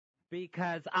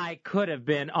Because I could have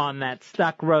been on that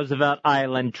stuck Roosevelt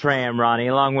Island tram, Ronnie,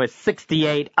 along with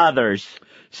 68 others.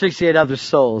 68 other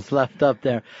souls left up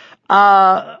there.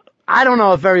 I don't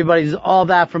know if everybody's all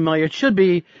that familiar. It should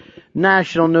be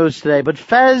national news today, but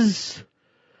Fez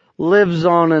lives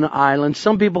on an island.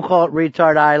 Some people call it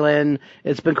Retard Island.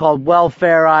 It's been called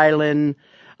Welfare Island,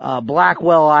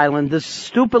 Blackwell Island, this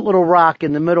stupid little rock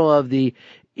in the middle of the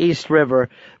East River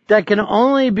that can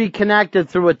only be connected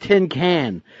through a tin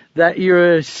can that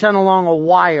you're sent along a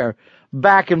wire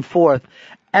back and forth.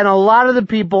 And a lot of the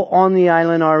people on the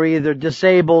island are either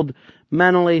disabled,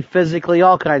 mentally, physically,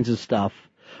 all kinds of stuff.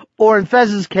 Or in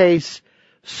Fez's case,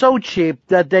 so cheap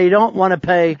that they don't want to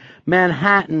pay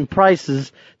Manhattan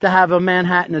prices to have a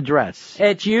Manhattan address.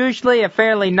 It's usually a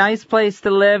fairly nice place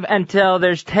to live until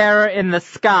there's terror in the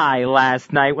sky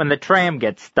last night when the tram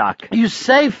gets stuck. You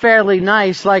say fairly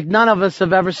nice like none of us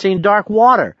have ever seen dark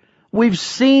water. We've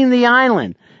seen the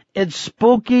island. It's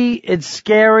spooky, it's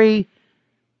scary,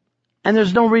 and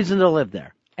there's no reason to live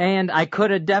there. And I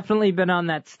could have definitely been on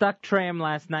that stuck tram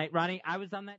last night, Ronnie. I was on that